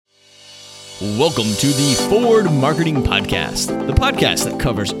Welcome to the Forward Marketing Podcast, the podcast that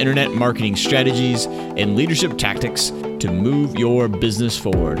covers internet marketing strategies and leadership tactics to move your business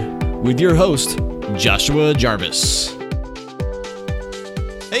forward. With your host, Joshua Jarvis.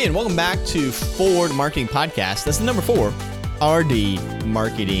 Hey, and welcome back to Forward Marketing Podcast. That's the number 4, RD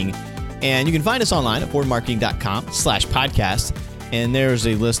Marketing. And you can find us online at forwardmarketing.com/podcast. And there's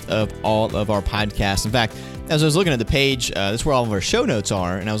a list of all of our podcasts. In fact, as I was looking at the page, that's where all of our show notes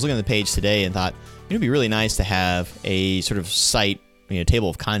are, and I was looking at the page today and thought, it'd be really nice to have a sort of site, table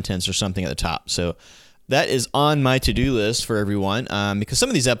of contents or something at the top. So that is on my to-do list for everyone, because some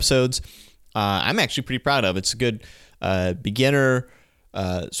of these episodes I'm actually pretty proud of. It's a good beginner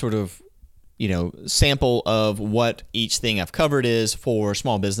sort of sample of what each thing I've covered is for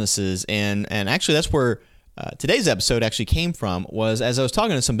small businesses, and actually that's where today's episode actually came from. Was as I was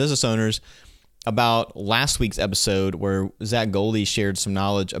talking to some business owners about last week's episode where Zach Goldie shared some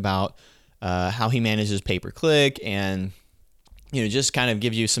knowledge about how he manages pay-per-click, and just kind of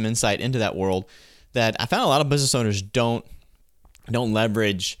give you some insight into that world that I found a lot of business owners don't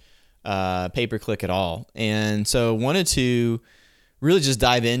leverage pay-per-click at all. And so wanted to really just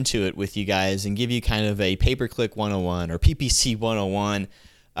dive into it with you guys and give you kind of a pay-per-click 101 or PPC 101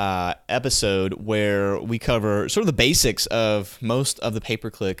 episode where we cover sort of the basics of most of the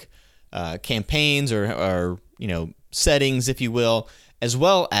pay-per-click campaigns or settings, if you will, as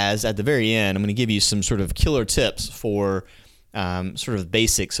well as at the very end, I'm going to give you some sort of killer tips for sort of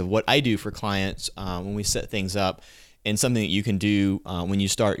basics of what I do for clients when we set things up, and something that you can do when you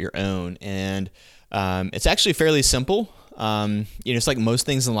start your own. And it's actually fairly simple. It's like most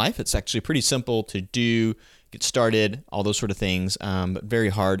things in life. It's actually pretty simple to do, get started, all those sort of things, but very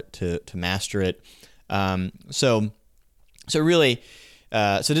hard to master it. So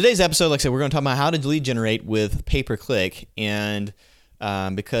today's episode, like I said, we're going to talk about how to lead generate with pay-per-click, and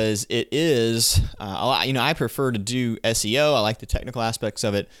because it is a lot, I prefer to do SEO. I like the technical aspects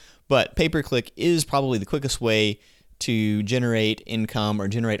of it, but pay-per-click is probably the quickest way to generate income or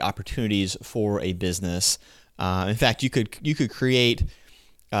generate opportunities for a business. In fact, you could create.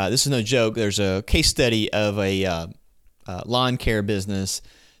 This is no joke. There's a case study of a lawn care business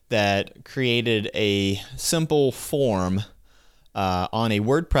that created a simple form on a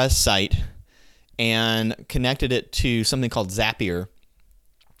WordPress site and connected it to something called Zapier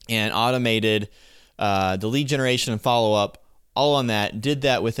and automated the lead generation and follow-up all on that. Did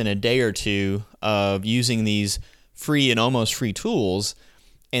that within a day or two of using these free and almost free tools,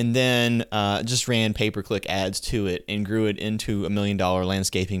 and then just ran pay-per-click ads to it and grew it into $1 million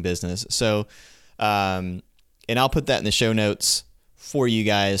landscaping business. So, and I'll put that in the show notes for you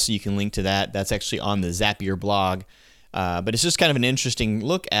guys so you can link to that. That's actually on the Zapier blog. But it's just kind of an interesting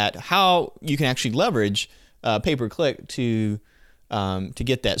look at how you can actually leverage pay-per-click to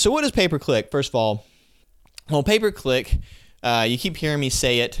get that. So what is pay-per-click? First of all, pay-per-click, you keep hearing me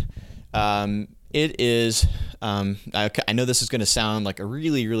say it. It is, I know this is going to sound like a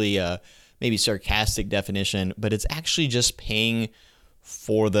really, really maybe sarcastic definition, but it's actually just paying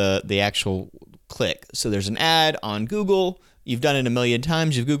for the actual click. So there's an ad on Google. You've done it a million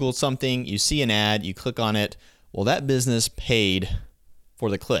times. You've Googled something. You see an ad. You click on it. Well, that business paid for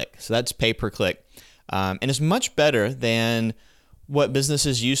the click. So that's pay-per-click. And it's much better than what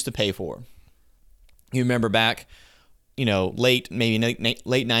businesses used to pay for. You remember back, late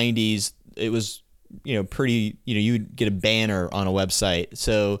 90s, it was, pretty, you would get a banner on a website.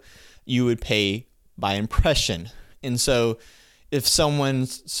 So you would pay by impression. And so if someone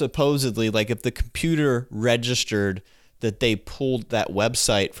supposedly, like if the computer registered that they pulled that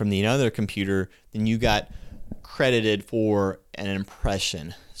website from the other computer, then you got credited for an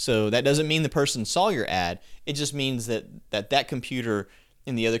impression. So that doesn't mean the person saw your ad. It just means that computer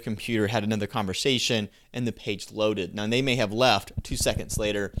and the other computer had another conversation and the page loaded. Now they may have left 2 seconds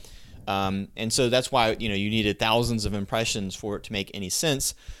later. And so that's why, you needed thousands of impressions for it to make any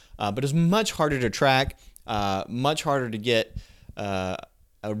sense. But it's much harder to track, much harder to get a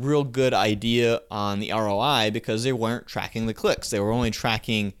real good idea on the ROI because they weren't tracking the clicks. They were only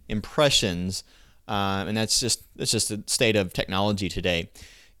tracking impressions. And that's just the state of technology today.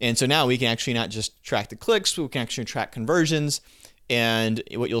 And so now we can actually not just track the clicks, but we can actually track conversions. And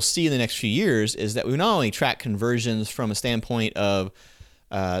what you'll see in the next few years is that we not only track conversions from a standpoint of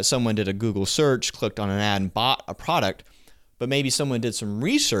someone did a Google search, clicked on an ad and bought a product, but maybe someone did some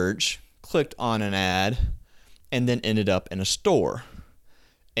research, clicked on an ad, and then ended up in a store.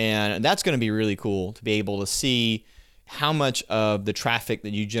 And that's going to be really cool to be able to see how much of the traffic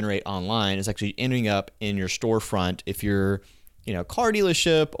that you generate online is actually ending up in your storefront. If you're, a car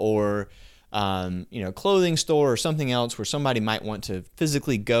dealership or clothing store or something else where somebody might want to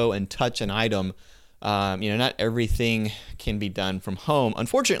physically go and touch an item. Not everything can be done from home,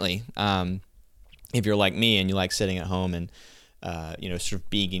 unfortunately. If you're like me and you like sitting at home and sort of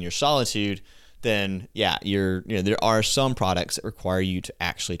being in your solitude, then there are some products that require you to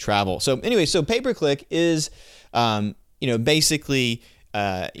actually travel. So anyway, pay-per-click is basically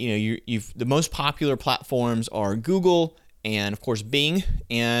the most popular platforms are Google and of course Bing.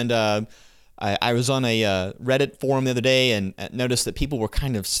 And I was on a Reddit forum the other day and noticed that people were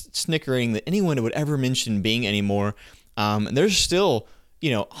kind of snickering that anyone would ever mention Bing anymore. And there's still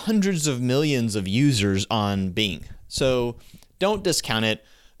hundreds of millions of users on Bing. So don't discount it.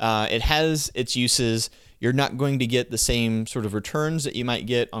 It has its uses. You're not going to get the same sort of returns that you might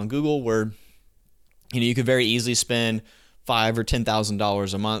get on Google, where you could very easily spend $5,000 or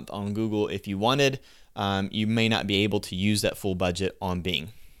 $10,000 a month on Google if you wanted. You may not be able to use that full budget on Bing.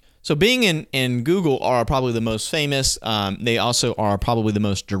 So Bing and Google are probably the most famous. They also are probably the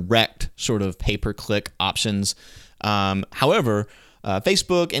most direct sort of pay-per-click options. However,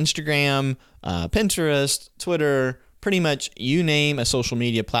 Facebook, Instagram, Pinterest, Twitter, pretty much you name a social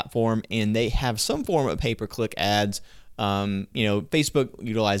media platform, and they have some form of pay-per-click ads. Facebook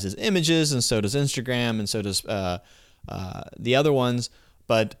utilizes images, and so does Instagram, and so does the other ones.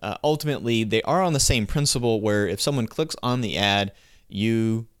 But ultimately, they are on the same principle where if someone clicks on the ad,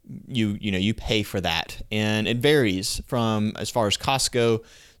 you pay for that, and it varies from as far as costs go.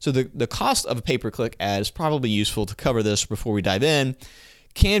 So the cost of a pay-per-click ad is probably useful to cover this before we dive in.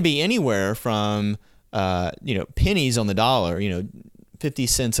 Can be anywhere from pennies on the dollar, 50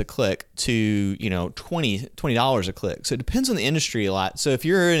 cents a click to $20 a click. So it depends on the industry a lot. So if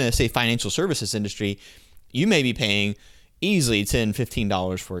you're in a, say, financial services industry, you may be paying easily $10,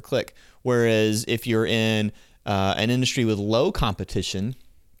 $15 for a click. Whereas if you're in an industry with low competition,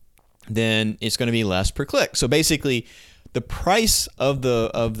 then it's going to be less per click. So basically, the price of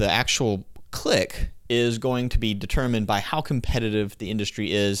the actual click is going to be determined by how competitive the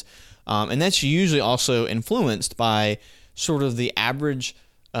industry is, and that's usually also influenced by sort of the average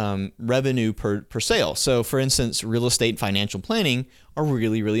revenue per sale. So, for instance, real estate and financial planning are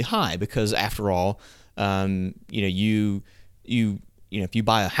really, really high because, after all, if you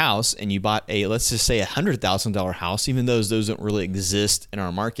buy a house and you bought let's just say $100,000 house, even though those don't really exist in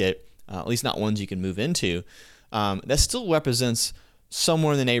our market, at least not ones you can move into, that still represents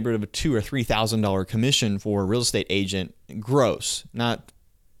somewhere in the neighborhood of a $2,000 or $3,000 commission for a real estate agent, gross, not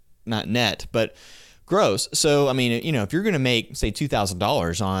net, but gross. So, I mean, if you're going to make, say,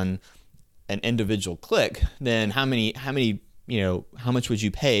 $2,000 on an individual click, then how much would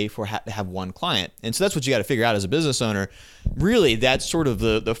you pay for to have one client? And so that's what you got to figure out as a business owner. Really, that's sort of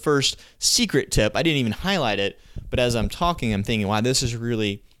the first secret tip. I didn't even highlight it, but as I'm talking, I'm thinking, wow, this is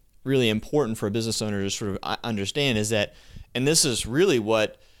really, really important for a business owner to sort of understand is that, and this is really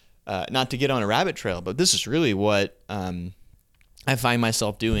what, not to get on a rabbit trail, but this is really what I find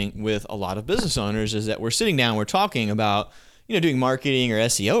myself doing with a lot of business owners is that we're sitting down, we're talking about, doing marketing or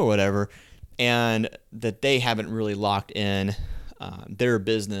SEO or whatever, and that they haven't really locked in their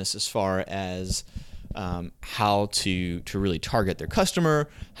business as far as how to really target their customer,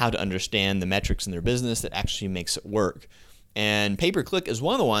 how to understand the metrics in their business that actually makes it work. And pay-per-click is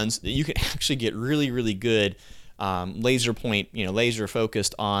one of the ones that you can actually get really, really good laser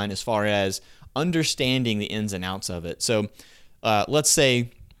focused on as far as understanding the ins and outs of it. So let's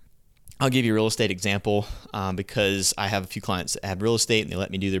say, I'll give you a real estate example because I have a few clients that have real estate and they let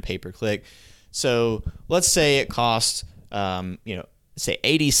me do their pay-per-click. So let's say it costs, say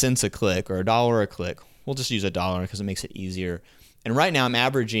 80 cents a click or $1 a click. We'll just use $1 because it makes it easier. And right now I'm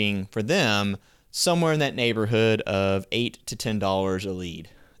averaging for them somewhere in that neighborhood of $8 to $10 a lead.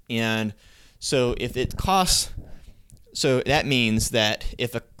 And so if it costs, so that means that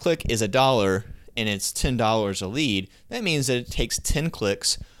if a click is $1 and it's $10 a lead, that means that it takes 10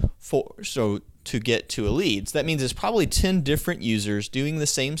 clicks to get to a lead. So that means it's probably 10 different users doing the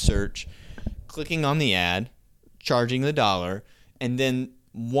same search, clicking on the ad, charging the $1, and then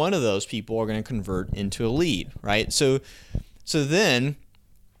one of those people are going to convert into a lead, right? So then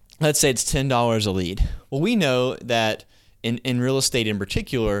let's say it's $10 a lead. Well, we know that in real estate in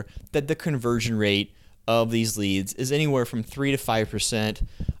particular, that the conversion rate of these leads is anywhere from 3 to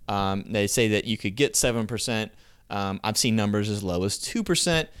 5%. They say that you could get 7%. I've seen numbers as low as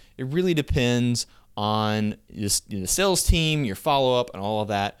 2%. It really depends on the sales team, your follow-up, and all of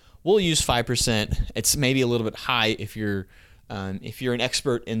that. We'll use 5%. It's maybe a little bit high if you're an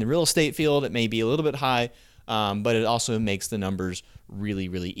expert in the real estate field. It may be a little bit high, but it also makes the numbers really,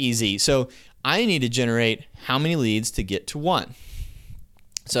 really easy. So I need to generate how many leads to get to one.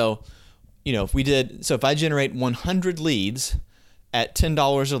 So if I generate 100 leads at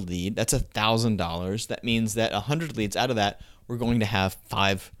 $10 a lead, that's $1,000. That means that 100 leads out of that, we're going to have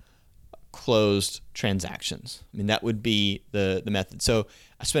 5 closed transactions. I mean, that would be the method. So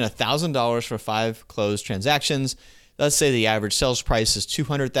I spent $1,000 for 5 closed transactions. Let's say the average sales price is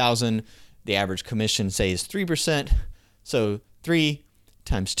 $200,000. The average commission, say, is 3%. So 3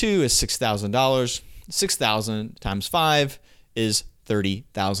 times 2 is $6,000. 6,000 times 5 is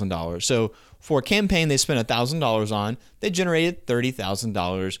 $30,000. So for a campaign they spent $1,000 on, they generated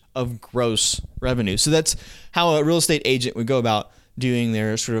 $30,000 of gross revenue. So that's how a real estate agent would go about doing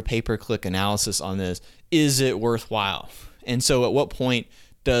their sort of pay-per-click analysis on this. Is it worthwhile? And so at what point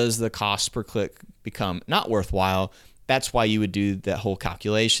does the cost per click become not worthwhile? That's why you would do that whole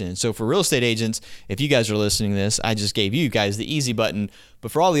calculation. So for real estate agents, if you guys are listening to this, I just gave you guys the easy button.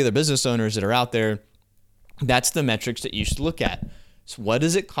 But for all the other business owners that are out there, that's the metrics that you should look at. So what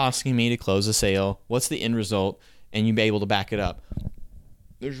is it costing me to close a sale? What's the end result? And you be able to back it up.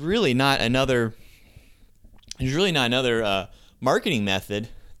 There's really not another marketing method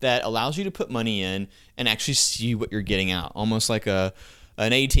that allows you to put money in and actually see what you're getting out, almost like an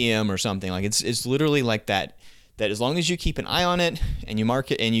ATM or something. Like it's literally like that. That as long as you keep an eye on it and you mark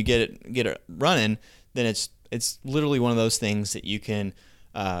it and you get it running, then it's literally one of those things that you can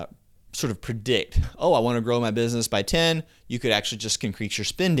sort of predict. Oh, I want to grow my business by 10. You could actually just increase your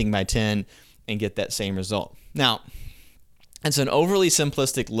spending by 10 and get that same result. Now, it's an overly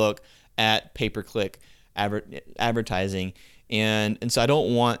simplistic look at pay-per-click advertising. And so I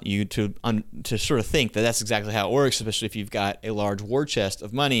don't want you to sort of think that that's exactly how it works, especially if you've got a large war chest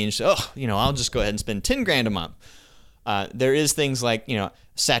of money and you say, I'll just go ahead and spend $10,000 a month. There is things like,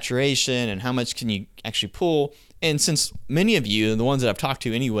 saturation and how much can you actually pull. And since many of you, the ones that I've talked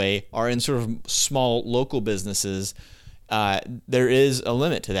to anyway, are in sort of small local businesses, there is a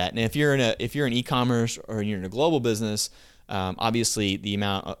limit to that. And if you're in e-commerce or you're in a global business, obviously the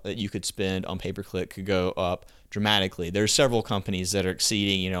amount that you could spend on pay-per-click could go up dramatically. There's several companies that are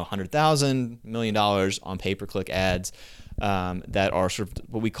exceeding, $100,000, $1 million on pay-per-click ads that are sort of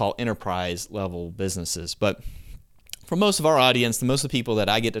what we call enterprise level businesses. But for most of our audience, most of the people that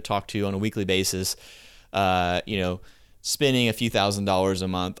I get to talk to on a weekly basis, spending a few $1,000s a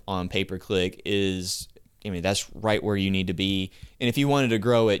month on pay-per-click that's right where you need to be. And if you wanted to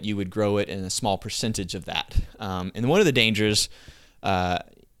grow it, you would grow it in a small percentage of that. And one of the dangers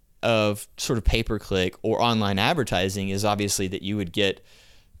of sort of pay-per-click or online advertising is obviously that you would get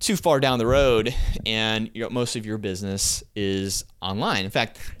too far down the road and most of your business is online. In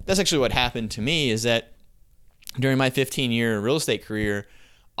fact, that's actually what happened to me, is that during my 15-year real estate career,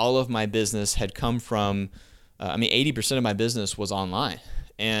 all of my business had come from, 80% of my business was online.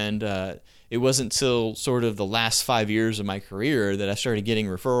 And it wasn't until sort of the last 5 years of my career that I started getting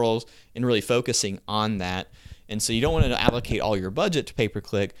referrals and really focusing on that. And so you don't want to allocate all your budget to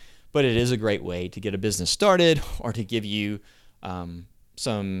pay-per-click, but it is a great way to get a business started or to give you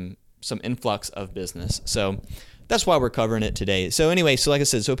some influx of business. So that's why we're covering it today. So anyway, like I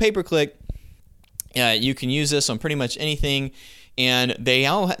said, pay-per-click, you can use this on pretty much anything, and they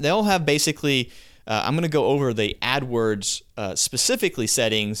all have basically. I'm going to go over the AdWords specifically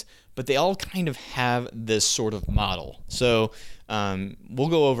settings, but they all kind of have this sort of model. So we'll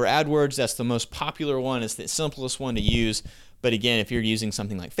go over AdWords. That's the most popular one. It's the simplest one to use. But again, if you're using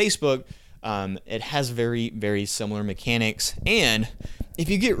something like Facebook, it has very, very similar mechanics. And if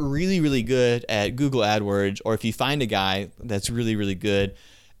you get really, really good at Google AdWords, or if you find a guy that's really, really good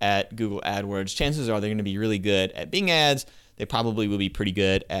at Google AdWords, chances are they're going to be really good at Bing ads. They probably will be pretty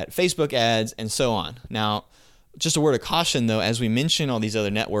good at Facebook ads and so on. Now, just a word of caution though, as we mention all these other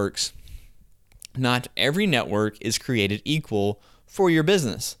networks, not every network is created equal for your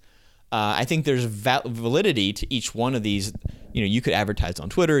business. I think there's validity to each one of these. You could advertise on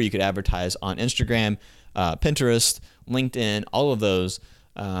Twitter, you could advertise on Instagram, Pinterest, LinkedIn, all of those,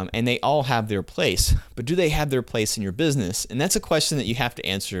 and they all have their place. But do they have their place in your business? And that's a question that you have to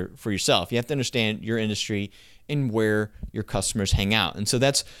answer for yourself. You have to understand your industry and where your customers hang out. And so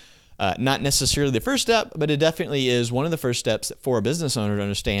that's not necessarily the first step, but it definitely is one of the first steps for a business owner to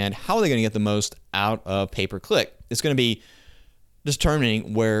understand how are they going to get the most out of pay-per-click. It's going to be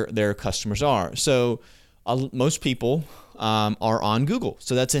determining where their customers are. So most people are on Google,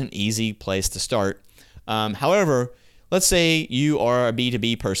 so that's an easy place to start. However, let's say you are a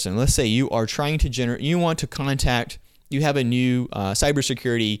B2B person. Let's say you are trying to you have a new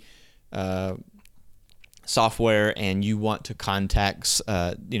cybersecurity software, and you want to contact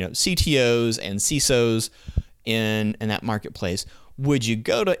CTOs and CISOs in that marketplace. Would you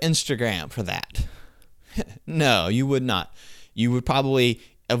go to Instagram for that? No, you would not. You would probably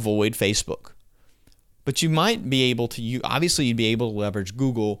avoid Facebook. But you might be able to, obviously you'd be able to leverage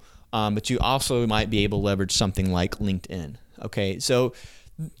Google, but you also might be able to leverage something like LinkedIn. Okay, so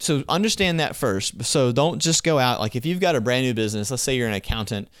understand that first. So don't just go out, like if you've got a brand new business, let's say you're an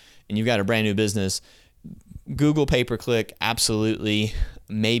accountant and you've got a brand new business, Google pay-per-click, absolutely.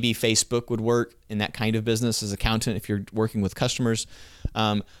 Maybe Facebook would work in that kind of business as accountant if you're working with customers.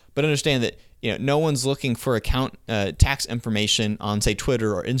 But understand that no one's looking for tax information on, say,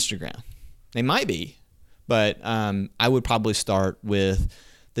 Twitter or Instagram. They might be, but I would probably start with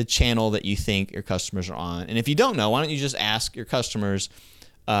the channel that you think your customers are on. And if you don't know, why don't you just ask your customers?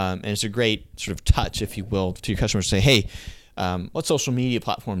 And it's a great sort of touch, if you will, to your customers. Say, hey, what social media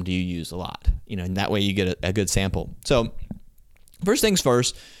platform do you use a lot? And that way you get a good sample. So first things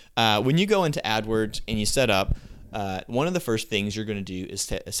first, when you go into AdWords and you set up, one of the first things you're going to do is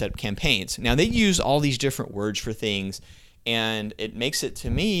set up campaigns. Now, they use all these different words for things, and it makes it, to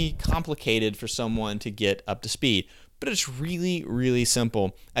me, complicated for someone to get up to speed. But it's really, really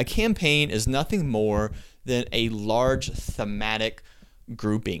simple. A campaign is nothing more than a large thematic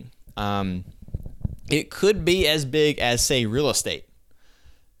grouping. It could be as big as, say, real estate.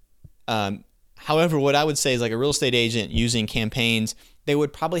 However, what I would say is, like a real estate agent using campaigns, they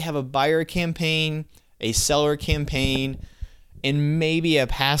would probably have a buyer campaign, a seller campaign, and maybe a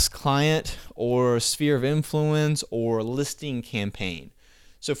past client or sphere of influence or listing campaign.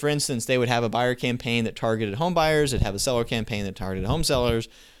 So for instance, they would have a buyer campaign that targeted home buyers, they'd have a seller campaign that targeted home sellers,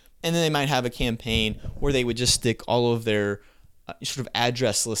 and then they might have a campaign where they would just stick all of their sort of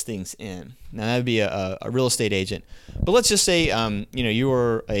address listings in. Now that would be a real estate agent. But let's just say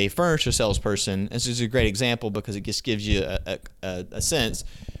you're a furniture salesperson. This is a great example because it just gives you a sense.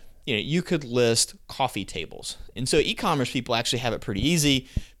 You could list coffee tables. And so e-commerce people actually have it pretty easy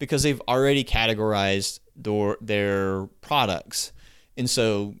because they've already categorized their products. And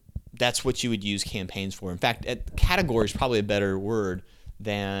so that's what you would use campaigns for. In fact, category is probably a better word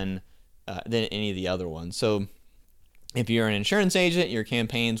than any of the other ones. So if you're an insurance agent, your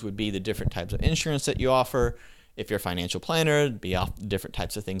campaigns would be the different types of insurance that you offer. If you're a financial planner, it'd be different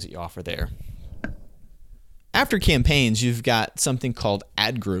types of things that you offer there. After campaigns, you've got something called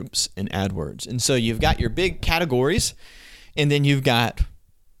ad groups in AdWords. And so you've got your big categories, and then you've got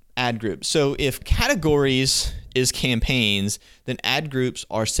ad groups. So if categories is campaigns, then ad groups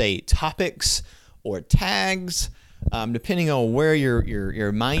are, say, topics or tags. Depending on where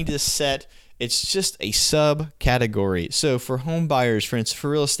your mind is set, it's just a subcategory. So for home buyers, for instance, for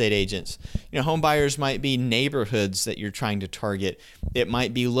real estate agents, home buyers might be neighborhoods that you're trying to target. It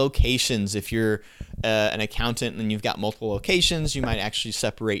might be locations. If you're an accountant and you've got multiple locations, you might actually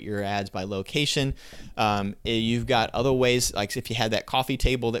separate your ads by location. You've got other ways, like if you had that coffee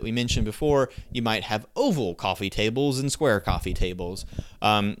table that we mentioned before, you might have oval coffee tables and square coffee tables.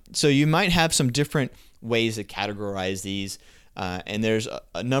 So you might have some different ways to categorize these. And there's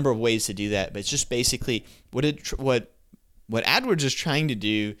a number of ways to do that, but it's just basically what AdWords is trying to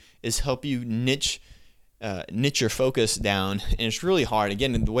do is help you niche your focus down, and it's really hard.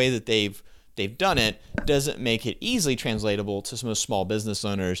 Again, the way that they've done it doesn't make it easily translatable to most small business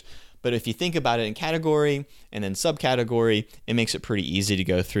owners. But if you think about it in category and then subcategory, it makes it pretty easy to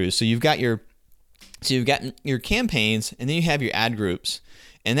go through. So you've got your campaigns, and then you have your ad groups,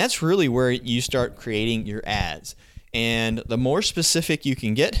 and that's really where you start creating your ads. And the more specific you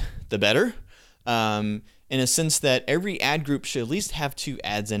can get, the better, in a sense that every ad group should at least have 2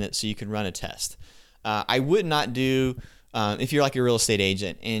 ads in it so you can run a test. I would not do, if you're like a real estate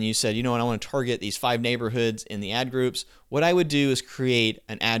agent and you said, I want to target these 5 neighborhoods in the ad groups, what I would do is create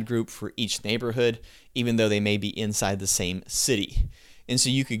an ad group for each neighborhood, even though they may be inside the same city. And so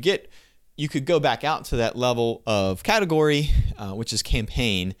you could go back out to that level of category, which is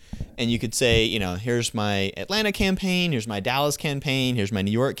campaign, and you could say, here's my Atlanta campaign, here's my Dallas campaign, here's my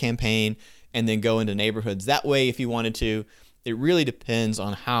New York campaign, and then go into neighborhoods. That way, if you wanted to, it really depends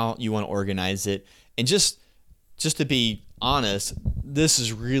on how you want to organize it. And just to be honest, this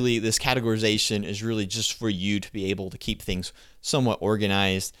categorization is really just for you to be able to keep things somewhat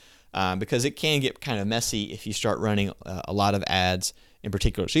organized, because it can get kind of messy if you start running a lot of ads in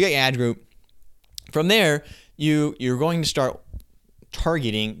particular. So you got your ad group. From there, you're going to start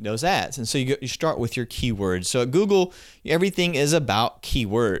targeting those ads. And so you start with your keywords. So at Google, everything is about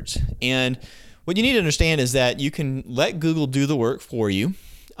keywords. And what you need to understand is that you can let Google do the work for you,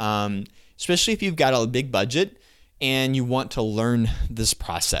 especially if you've got a big budget and you want to learn this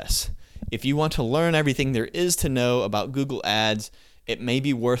process. If you want to learn everything there is to know about Google Ads, it may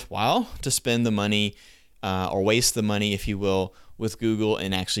be worthwhile to spend the money or waste the money, if you will, with Google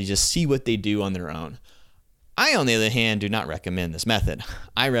and actually just see what they do on their own. I, on the other hand, do not recommend this method.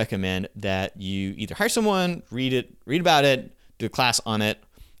 I recommend that you either hire someone, read about it, do a class on it,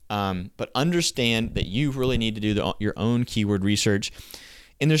 but understand that you really need to do your own keyword research.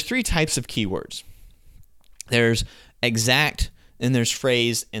 And there's 3 types of keywords. There's exact, and there's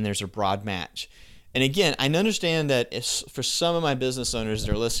phrase, and there's a broad match. And again, I understand that if, for some of my business owners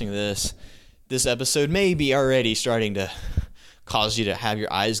that are listening to this episode may be already starting to cause you to have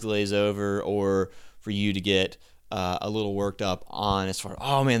your eyes glaze over, or for you to get a little worked up on as far as,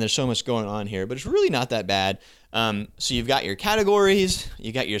 oh man, there's so much going on here, but it's really not that bad. So you've got your categories,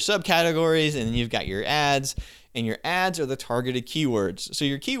 you got your subcategories, and then you've got your ads, and your ads are the targeted keywords. So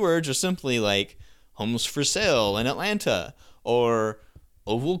your keywords are simply like homes for sale in Atlanta, or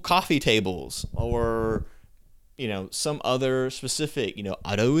oval coffee tables, or some other specific,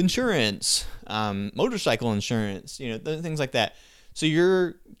 auto insurance, motorcycle insurance, things like that. So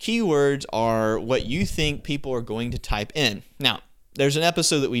your keywords are what you think people are going to type in. Now, there's an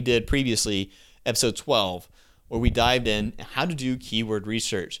episode that we did previously, episode 12, where we dived in how to do keyword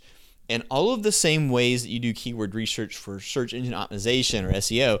research. And all of the same ways that you do keyword research for search engine optimization or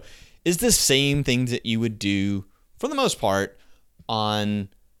SEO is the same things that you would do, for the most part, on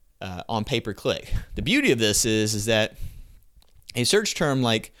pay-per-click. The beauty of this is that a search term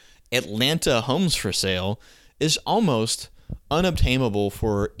like Atlanta homes for sale is almost unobtainable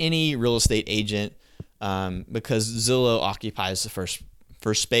for any real estate agent, because Zillow occupies the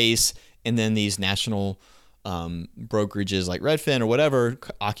first space, and then these national brokerages like Redfin or whatever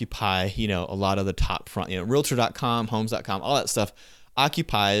occupy a lot of the top front. Realtor.com, Homes.com, all that stuff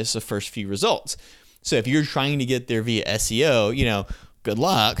occupies the first few results. So if you're trying to get there via SEO, good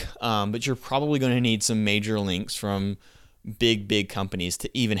luck, but you're probably going to need some major links from big companies to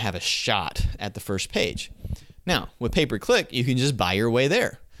even have a shot at the first page. Now, with pay-per-click, you can just buy your way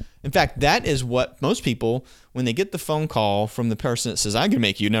there. In fact, that is what most people, when they get the phone call from the person that says, I can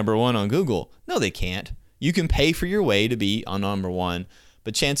make you number 1 on Google. No, they can't. You can pay for your way to be on number 1,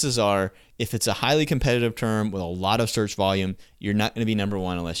 but chances are, if it's a highly competitive term with a lot of search volume, you're not going to be number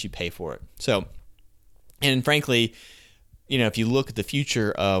 1 unless you pay for it. So, and frankly, if you look at the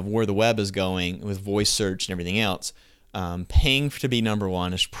future of where the web is going with voice search and everything else, paying to be number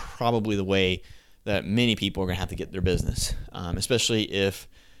 1 is probably the way that many people are going to have to get their business, especially if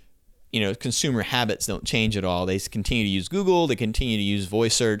consumer habits don't change at all. They continue to use Google, they continue to use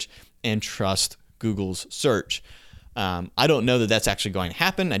voice search, and trust Google's search. I don't know that that's actually going to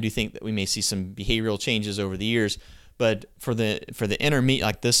happen. I do think that we may see some behavioral changes over the years, but for the intermediate,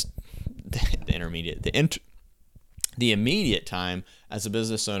 like this, the immediate time as a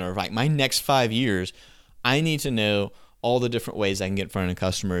business owner, like my next 5 years, I need to know all the different ways I can get in front of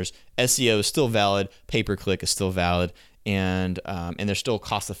customers. SEO is still valid, pay-per-click is still valid, and they're still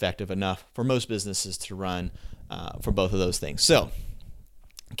cost-effective enough for most businesses to run for both of those things. So,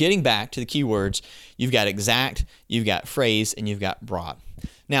 getting back to the keywords, you've got exact, you've got phrase, and you've got broad.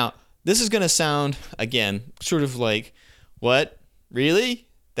 Now, this is going to sound, again, sort of like, what? Really?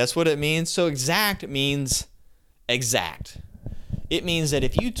 That's what it means? So exact means exact. It means that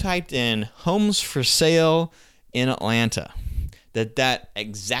if you typed in homes for sale in Atlanta, that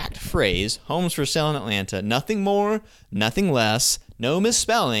exact phrase, homes for sale in Atlanta, nothing more, nothing less, no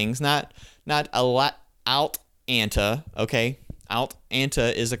misspellings, not Alt-anta, okay?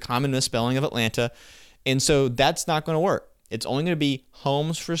 Alt-anta is a common misspelling of Atlanta, and so that's not going to work. It's only going to be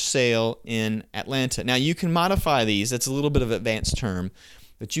homes for sale in Atlanta. Now, you can modify these. That's a little bit of an advanced term,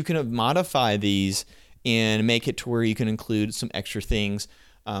 but you can modify these and make it to where you can include some extra things,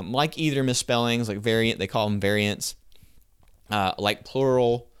 like either misspellings, like variant, they call them variants, like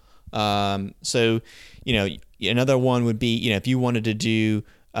plural. So, another one would be, if you wanted to do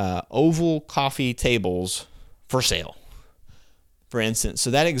oval coffee tables for sale, for instance.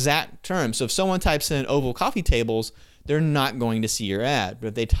 So that exact term. So if someone types in oval coffee tables, they're not going to see your ad. But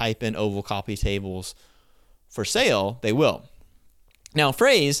if they type in oval coffee tables for sale, they will. Now,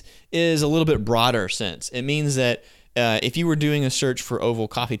 phrase is a little bit broader sense. It means that if you were doing a search for oval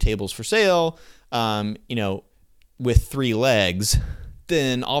coffee tables for sale, with 3 legs,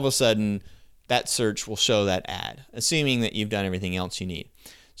 then all of a sudden that search will show that ad, assuming that you've done everything else you need.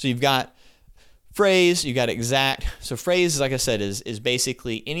 So you've got phrase, you got exact. So phrase, like I said, is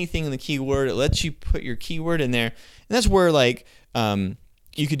basically anything in the keyword. It lets you put your keyword in there, and that's where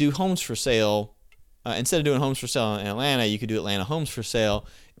you could do homes for sale. Instead of doing homes for sale in Atlanta, you could do Atlanta homes for sale,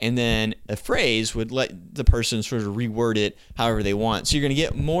 and then a phrase would let the person sort of reword it however they want. So you're going to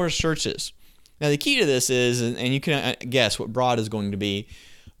get more searches. Now the key to this is, and you can guess what broad is going to be.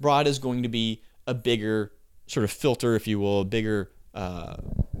 Broad is going to be a bigger sort of filter, if you will, a bigger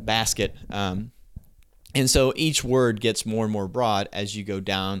basket. And so each word gets more and more broad as you go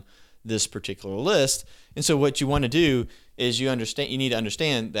down this particular list. And so what you want to do is you need to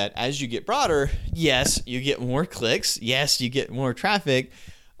understand that as you get broader, yes, you get more clicks. Yes, you get more traffic.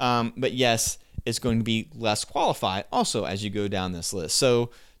 But yes, it's going to be less qualified also as you go down this list.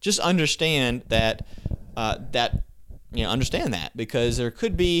 So just understand that, understand that, because there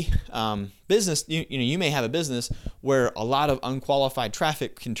could be business, you may have a business where a lot of unqualified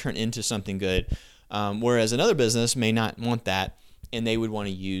traffic can turn into something good. Whereas another business may not want that, and they would want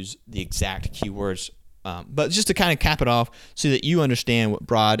to use the exact keywords. But just to kind of cap it off so that you understand what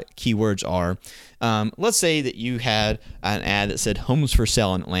broad keywords are, let's say that you had an ad that said homes for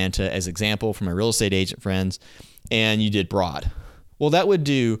sale in Atlanta as example from my real estate agent friends, and you did broad. Well, that would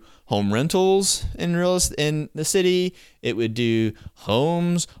do home rentals in the city. It would do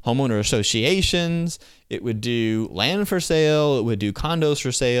homes, homeowner associations. It would do land for sale. It would do condos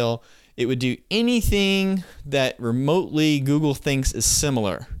for sale. It would do anything that remotely Google thinks is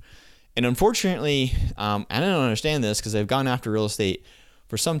similar. And unfortunately, I don't understand this because they've gone after real estate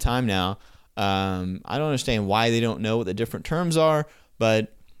for some time now. I don't understand why they don't know what the different terms are,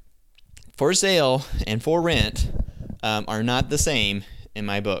 but for sale and for rent are not the same in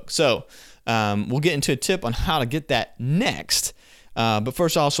my book. So we'll get into a tip on how to get that next. But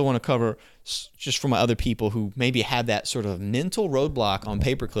first, I also want to cover, just for my other people who maybe have that sort of mental roadblock on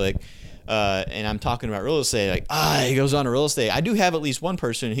pay-per-click, and I'm talking about real estate, like, he goes on to real estate. I do have at least one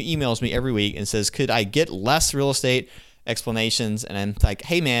person who emails me every week and says, could I get less real estate explanations? And I'm like,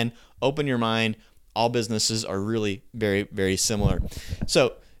 hey man, open your mind. All businesses are really very, very similar.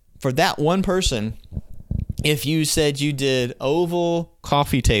 So for that one person, if you said you did oval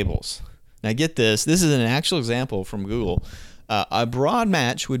coffee tables, now get this, this is an actual example from Google. A broad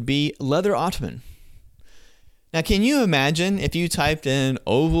match would be leather ottoman. Now, can you imagine if you typed in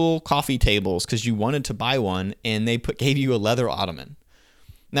oval coffee tables because you wanted to buy one and they gave you a leather ottoman?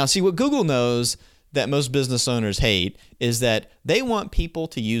 Now, see, what Google knows that most business owners hate is that they want people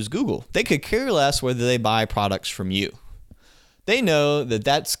to use Google. They could care less whether they buy products from you. They know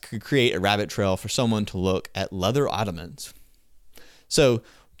that could create a rabbit trail for someone to look at leather ottomans. So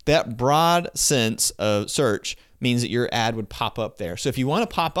that broad sense of search means that your ad would pop up there. So if you want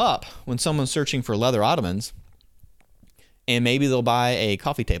to pop up when someone's searching for leather ottomans, and maybe they'll buy a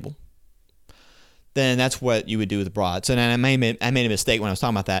coffee table, then that's what you would do with broad. So then I made a mistake when I was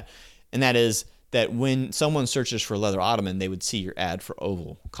talking about that, and that is that when someone searches for leather ottoman, they would see your ad for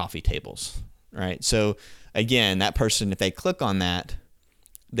oval coffee tables, right? So again, that person, if they click on that,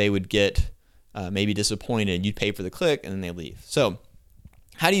 they would get maybe disappointed. You'd pay for the click, and then they leave. So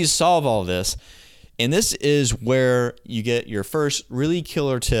how do you solve all this? And this is where you get your first really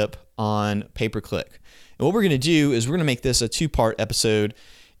killer tip on pay-per-click. And what we're going to do is we're going to make this a 2-part episode,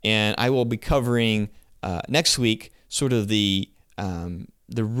 and I will be covering next week sort of the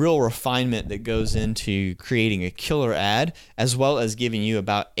real refinement that goes into creating a killer ad, as well as giving you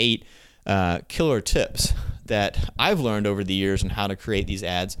about 8 killer tips that I've learned over the years on how to create these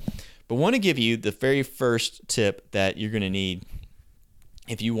ads. But I want to give you the very first tip that you're going to need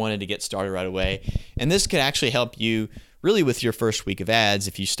if you wanted to get started right away. And this could actually help you really with your first week of ads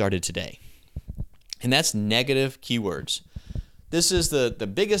if you started today. And that's negative keywords. This is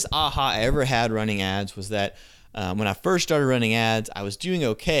the biggest aha I ever had running ads, was that when I first started running ads, I was doing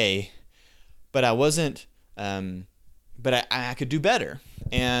okay, but I wasn't, but I could do better.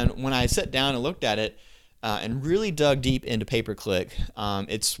 And when I sat down and looked at it and really dug deep into pay-per-click,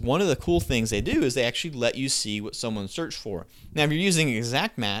 it's one of the cool things they do is they actually let you see what someone searched for. Now, if you're using an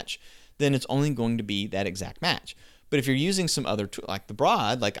exact match, then it's only going to be that exact match. But if you're using some other tool, like the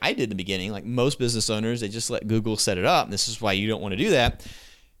broad, like I did in the beginning, like most business owners, they just let Google set it up. And this is why you don't want to do that.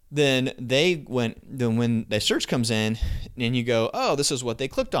 Then when the search comes in, and you go, oh, this is what they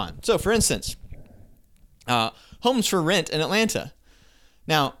clicked on. So for instance, homes for rent in Atlanta.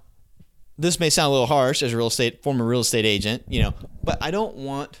 Now, this may sound a little harsh as a former real estate agent, but I don't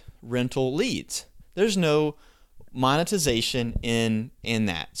want rental leads. There's no monetization in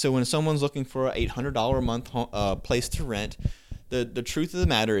that. So when someone's looking for an $800 a month place to rent, the truth of the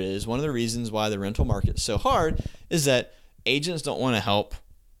matter is, one of the reasons why the rental market is so hard is that agents don't want to help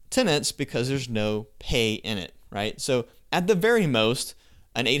tenants because there's no pay in it, right? So at the very most,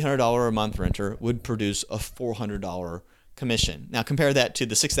 an $800 a month renter would produce a $400 commission. Now compare that to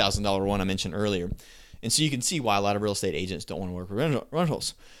the $6,000 one I mentioned earlier. And so you can see why a lot of real estate agents don't want to work with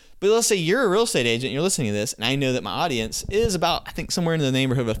rentals. But let's say you're a real estate agent, you're listening to this, and I know that my audience is about, I think, somewhere in the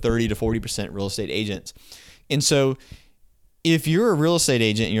neighborhood of 30 to 40% real estate agents. And so if you're a real estate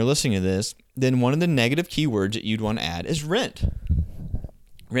agent and you're listening to this, then one of the negative keywords that you'd want to add is rent.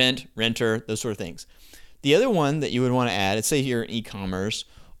 Rent, renter, those sort of things. The other one that you would want to add, let's say you're in e-commerce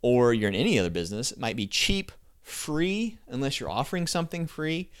or you're in any other business, it might be cheap, free, unless you're offering something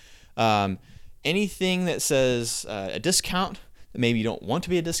free. Anything that says a discount that maybe you don't want to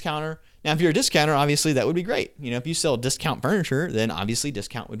be a discounter. Now, if you're a discounter, obviously that would be great. If you sell discount furniture, then obviously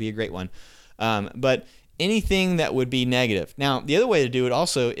discount would be a great one. But anything that would be negative. Now, the other way to do it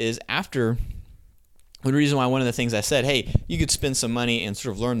also is after. The reason why one of the things I said, hey, you could spend some money and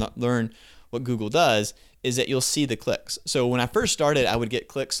sort of learn what Google does, is that you'll see the clicks. So when I first started, I would get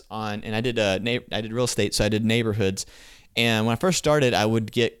clicks on, and I did real estate, so I did neighborhoods. And when I first started, I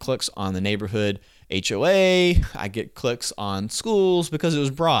would get clicks on the neighborhood HOA. I get clicks on schools because it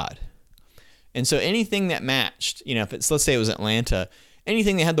was broad. And so anything that matched, if it's, let's say it was Atlanta,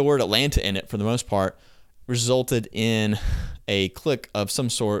 anything that had the word Atlanta in it for the most part resulted in a click of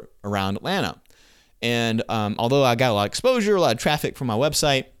some sort around Atlanta. And although I got a lot of exposure, a lot of traffic from my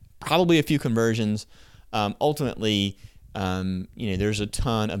website, probably a few conversions, ultimately, there's a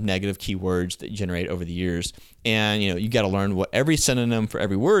ton of negative keywords that you generate over the years. And, you got to learn what every synonym for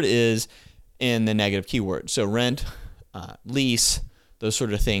every word is in the negative keyword. So rent, lease, those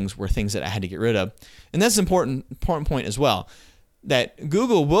sort of things were things that I had to get rid of. And that's an important point as well, that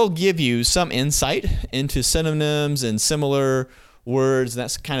Google will give you some insight into synonyms and similar words,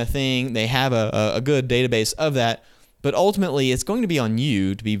 that kind of thing. They have a good database of that. But ultimately, it's going to be on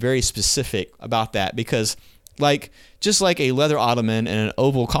you to be very specific about that, because just like a leather ottoman and an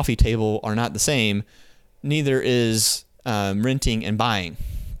oval coffee table are not the same, neither is renting and buying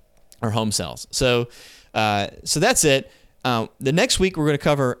or home sales. So that's it. The next week, we're going to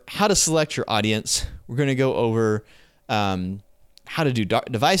cover how to select your audience. We're going to go over how to do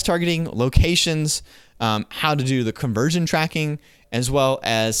device targeting, locations, how to do the conversion tracking, as well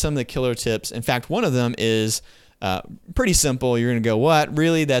as some of the killer tips. In fact, one of them is pretty simple. You're going to go, what?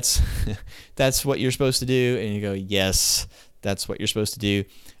 Really? That's what you're supposed to do? And you go, yes, that's what you're supposed to do.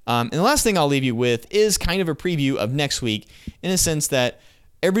 And the last thing I'll leave you with is kind of a preview of next week, in a sense that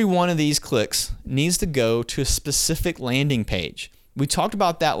every one of these clicks needs to go to a specific landing page. We talked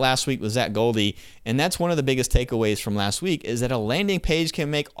about that last week with Zach Goldie, and that's one of the biggest takeaways from last week, is that a landing page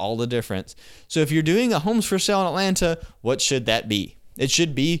can make all the difference. So if you're doing a homes for sale in Atlanta, what should that be? It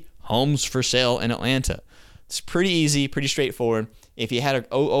should be homes for sale in Atlanta. It's pretty easy, pretty straightforward. If you had an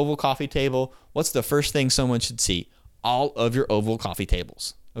oval coffee table, what's the first thing someone should see? All of your oval coffee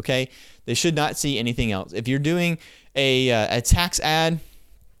tables, okay? They should not see anything else. If you're doing a tax ad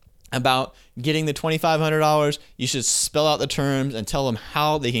about getting the $2,500, you should spell out the terms and tell them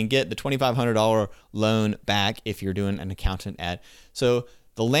how they can get the $2,500 loan back if you're doing an accountant ad. So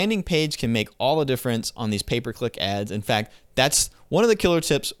the landing page can make all the difference on these pay-per-click ads. In fact, that's one of the killer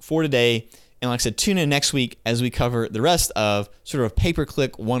tips for today. And like I said, tune in next week as we cover the rest of sort of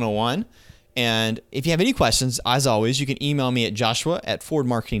pay-per-click 101. And if you have any questions, as always, you can email me at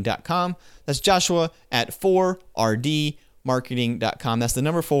joshua@forwardmarketing.com. That's joshua@4rdmarketing.com. That's the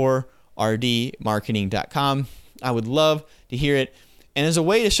number 4rdmarketing.com. I would love to hear it. And as a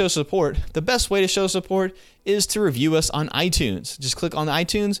way to show support, the best way to show support is to review us on iTunes. Just click on the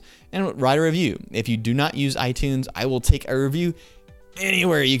iTunes and write a review. If you do not use iTunes, I will take a review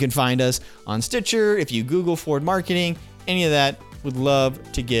anywhere you can find us, on Stitcher, if you Google Forward Marketing, any of that. Would love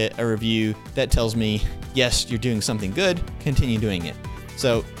to get a review that tells me, yes, you're doing something good, continue doing it.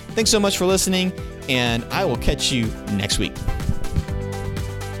 So thanks so much for listening, and I will catch you next week.